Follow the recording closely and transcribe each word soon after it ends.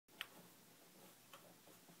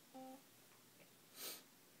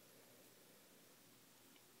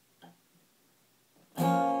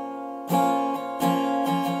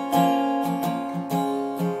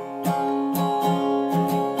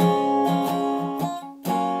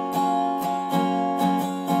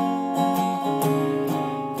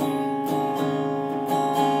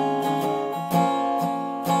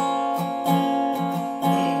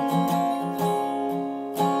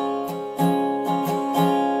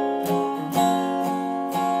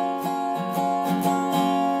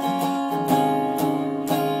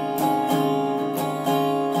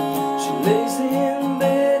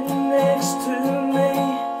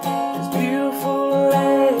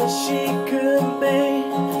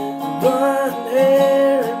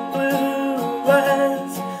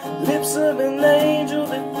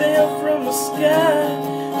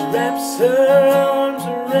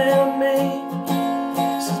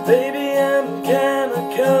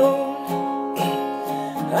know.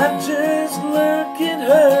 I just look at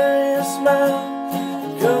her and smile,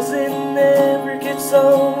 'cause it never gets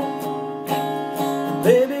old.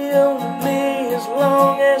 Baby, hold me as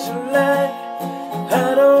long as you like. I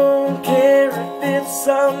don't care if it's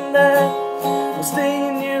all night. I'll stay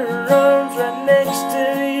in your arms right next to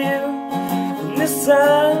you, and this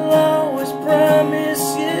I'll always promise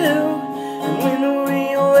you. And when we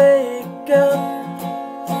wake up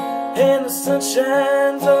and the sun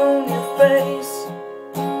shines on your face,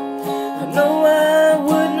 I know I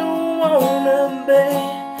wouldn't wanna be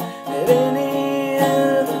at any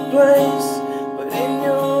other place but in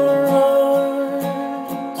your arms.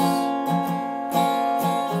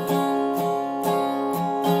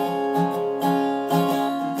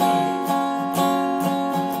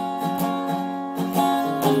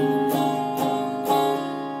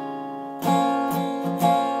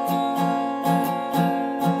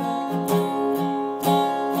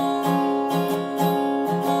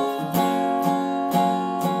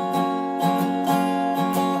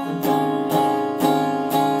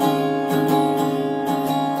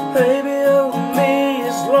 Baby, hold me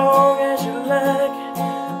as long as you like.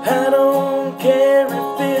 I don't care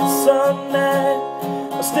if it's all night.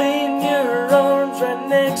 I'll stay in your arms right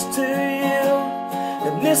next to you,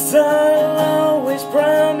 and this I'll always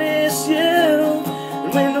promise you. And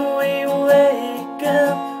when we wake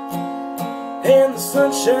up and the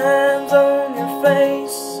sun shines on your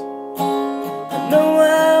face,